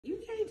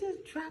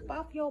drop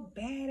off your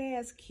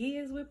badass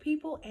kids with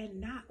people and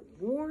not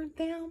warn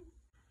them?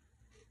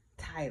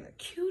 Tyler,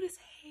 cute as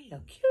hell,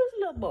 cute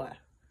little boy.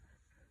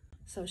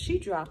 So she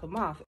dropped him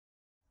off.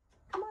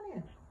 Come on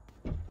in.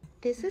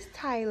 This is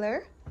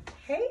Tyler.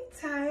 Hey,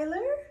 Tyler.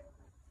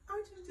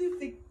 Aren't you just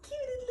the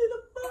cutest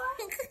little boy?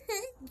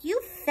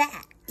 You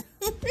fat.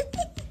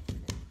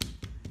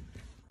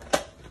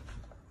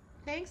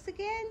 Thanks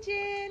again,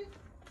 Jen.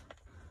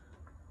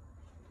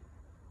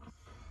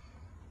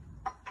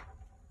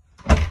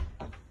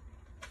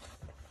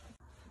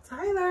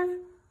 Tyler.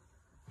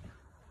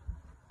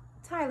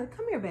 Tyler,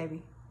 come here,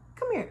 baby.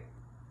 Come here.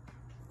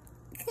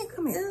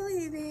 Come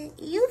here.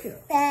 You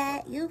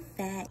fat. You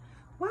fat.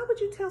 Why would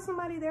you tell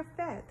somebody they're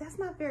fat? That's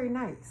not very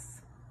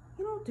nice.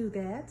 You don't do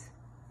that.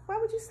 Why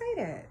would you say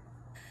that?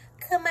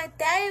 Cause my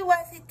daddy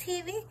watched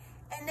TV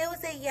and there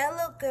was a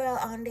yellow girl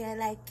on there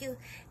like you,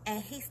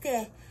 and he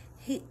said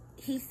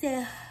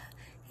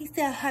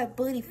her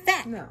booty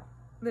fat. No,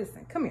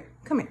 listen. Come here.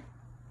 Come here.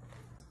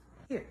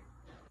 Here.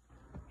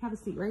 Have a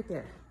seat right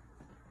there.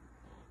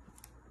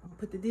 I'm gonna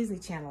put the Disney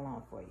Channel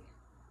on for you.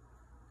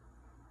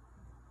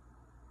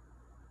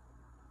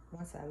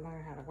 Once I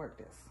learn how to work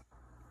this.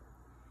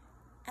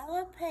 I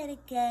want to play the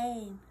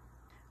game.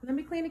 Let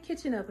me clean the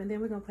kitchen up and then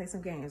we're gonna play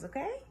some games,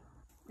 okay?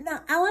 No,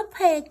 I want to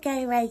play the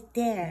game right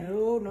there.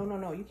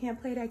 No. You can't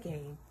play that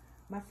game.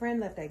 My friend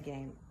left that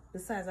game.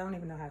 Besides, I don't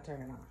even know how to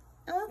turn it on.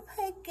 I want to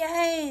play the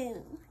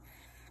game.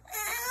 I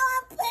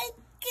want to play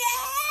the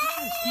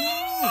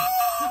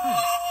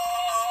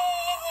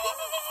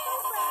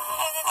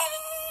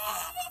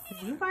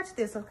game. You watch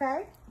this,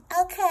 okay?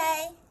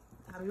 Okay.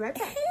 I'll be right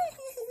back.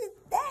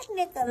 That's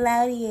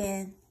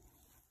Nickelodeon.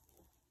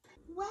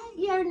 What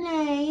your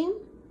name?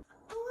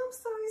 Oh, I'm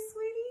sorry,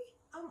 sweetie.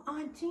 I'm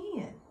Aunt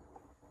Jen.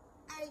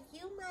 Are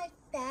you my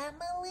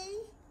family?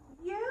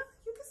 Yeah,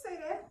 you can say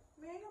that.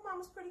 Me and your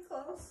mama's pretty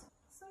close.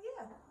 So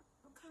yeah,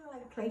 I'm kind of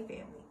like a play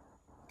family.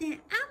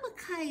 Then I'm going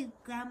to call you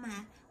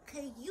Grandma,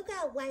 because you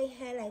got white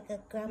hair like a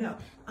grandma.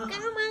 No,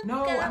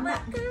 Grandma, I'm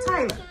not.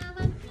 Tyler.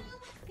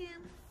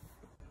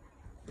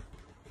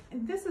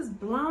 And this is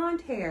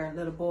blonde hair,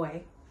 little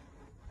boy.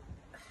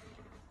 Do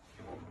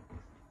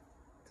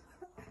I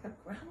look like a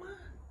grandma?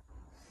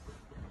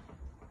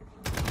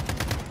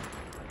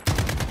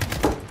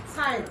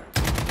 Tyler.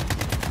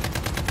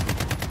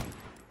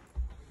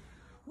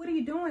 What are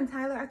you doing,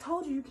 Tyler? I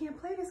told you can't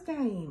play this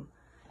game.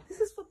 This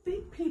is for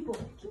big people.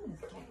 Give me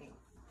this game.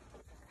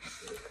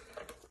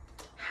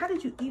 How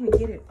did you even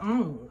get it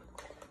on?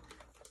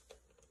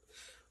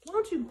 Why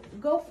don't you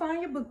go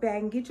find your book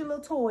bag and get your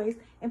little toys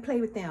and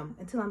play with them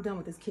until I'm done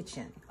with this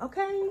kitchen,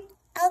 okay?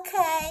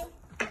 Okay.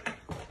 What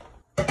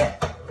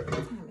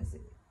time is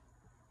it?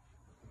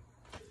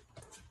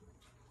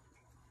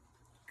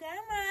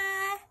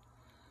 Grandma,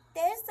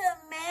 there's a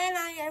man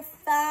on your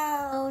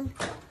phone.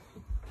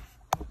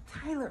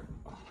 Tyler,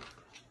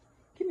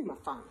 give me my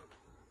phone.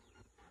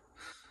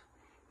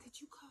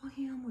 Did you call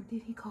him or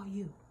did he call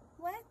you?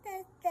 What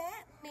does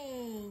that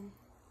mean?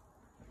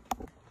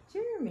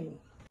 Jeremy,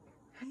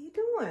 how you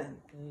doing?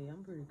 Hey,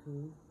 I'm pretty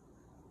cool.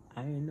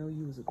 I didn't know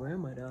you was a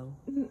grandma, though.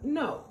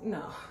 No.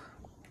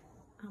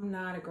 I'm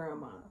not a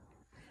grandma.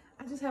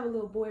 I just have a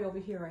little boy over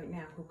here right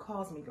now who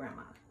calls me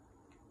grandma.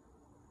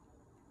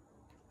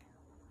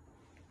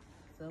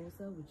 So what's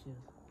up with you?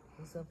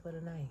 What's up for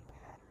the night?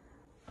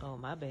 Oh,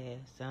 my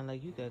bad. Sound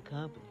like you got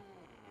company.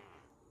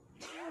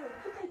 Tyler,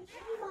 put that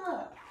game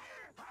up.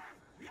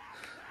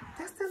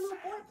 That's that little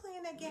boy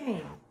playing that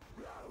game.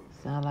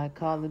 Sound like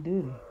Call of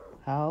Duty.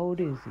 How old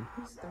is he?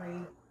 He's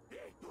 3.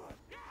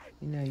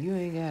 You know, you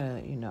ain't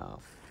gotta,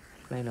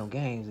 play no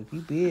games. If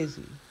you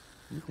busy,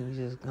 you can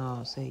just go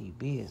and say you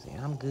busy.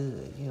 I'm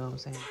good. You know what I'm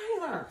saying?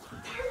 Tyler,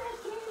 turn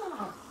that game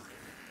off.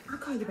 I'll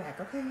call you back,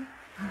 okay?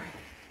 All right.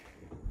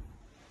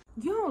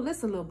 You don't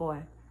listen, little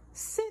boy.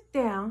 Sit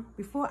down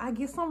before I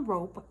get some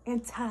rope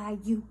and tie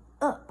you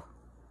up.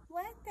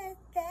 What does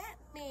that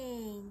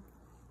mean?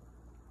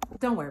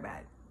 Don't worry about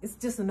it. It's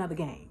just another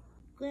game.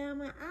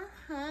 Grandma, I'm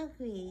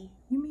hungry.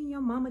 You mean your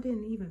mama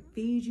didn't even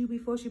feed you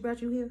before she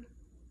brought you here?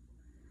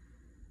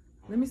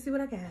 Let me see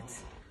what I got.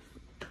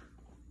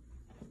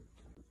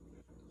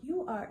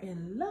 You are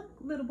in luck,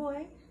 little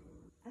boy.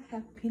 I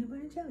have peanut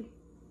butter and jelly.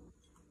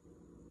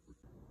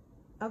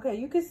 Okay,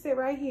 you can sit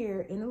right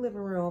here in the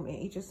living room and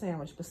eat your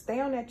sandwich, but stay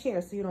on that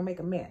chair so you don't make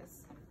a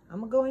mess. I'm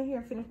gonna go in here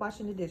and finish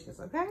washing the dishes,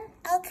 okay?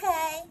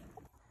 Okay.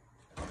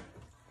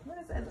 What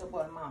is that little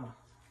boy, mama?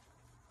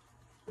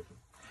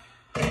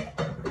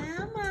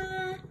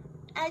 Mama,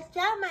 I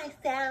saw my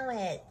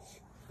sandwich.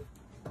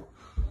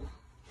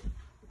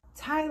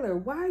 Tyler,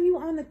 why are you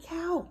on the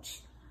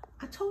couch?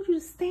 I told you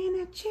to stay in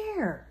that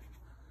chair.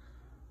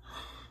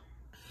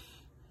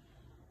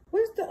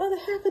 Where's the other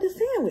half of the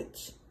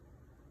sandwich?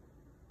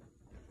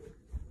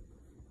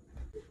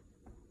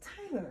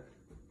 Tyler,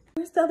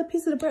 where's the other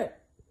piece of the bread?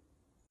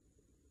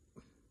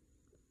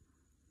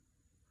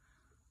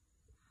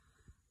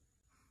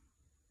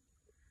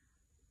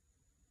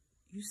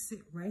 You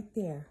sit right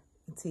there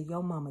until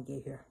your mama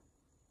get here.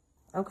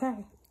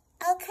 Okay?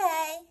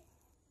 Okay.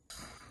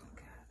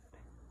 God.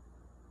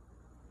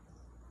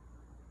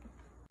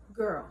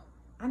 Girl,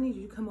 I need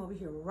you to come over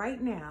here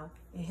right now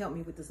and help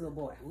me with this little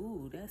boy.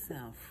 Ooh, that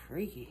sounds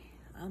freaky.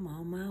 I'm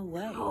on my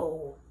way.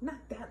 Oh, not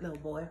that little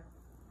boy.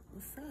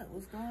 What's up?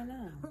 What's going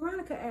on?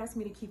 Veronica asked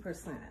me to keep her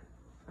son.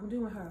 I'm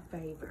doing her a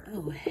favor.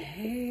 Oh,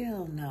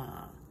 hell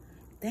no.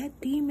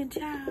 That demon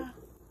child?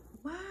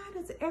 Why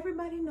does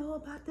everybody know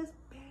about this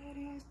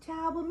badass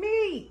child but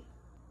me?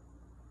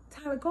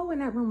 Tyler, go in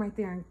that room right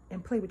there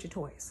and play with your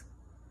toys.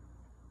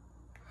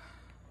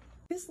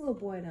 This little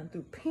boy done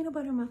threw peanut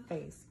butter in my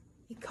face.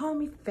 He called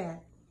me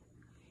fat.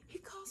 He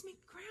calls me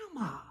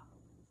grandma.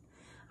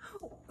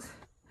 Oh,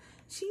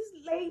 she's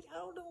late. I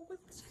don't know what.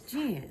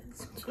 Jen,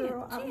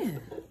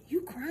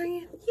 you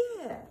crying?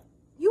 Yeah,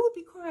 you would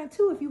be crying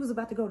too if you was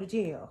about to go to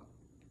jail.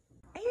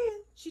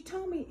 And she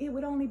told me it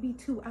would only be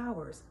 2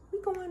 hours.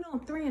 We going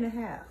on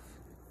 3.5.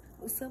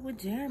 What's up with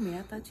Jeremy?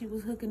 I thought you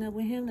was hooking up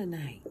with him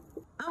tonight.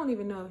 I don't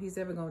even know if he's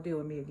ever gonna deal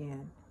with me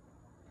again.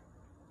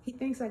 He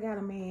thinks I got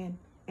a man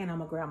and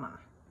I'm a grandma.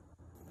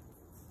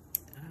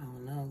 I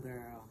don't know,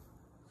 girl.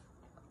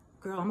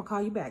 Girl, I'm gonna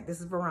call you back. This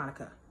is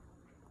Veronica.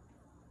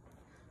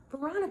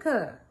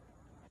 Veronica,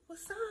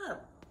 what's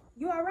up?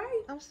 You all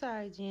right? I'm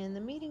sorry, Jen. The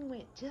meeting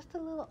went just a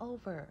little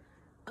over.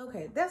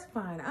 Okay, that's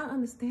fine. I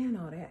understand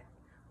all that.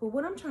 But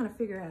what I'm trying to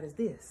figure out is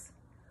this.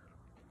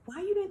 Why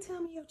you didn't tell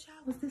me your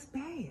child was this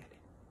bad?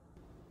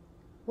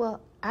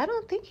 Well, I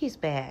don't think he's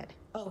bad.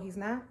 Oh, he's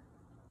not?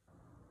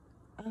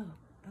 Oh,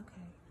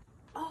 okay.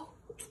 Oh,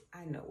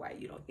 I know why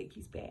you don't think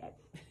he's bad.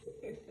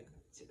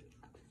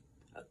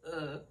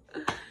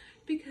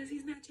 Because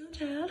he's not your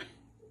child.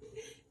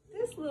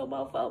 This little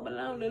mofo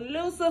belong to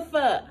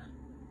Lucifer.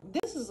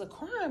 This is a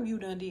crime you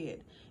done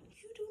did.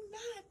 You do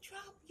not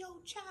drop your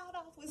child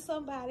off with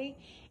somebody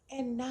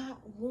and not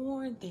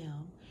warn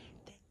them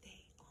that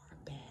they are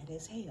bad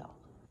as hell.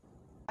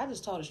 I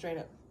just told her straight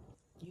up,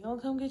 you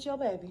don't come get your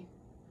baby,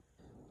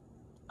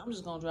 I'm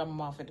just gonna drop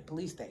him off at the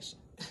police station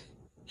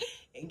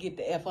and get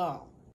the F on.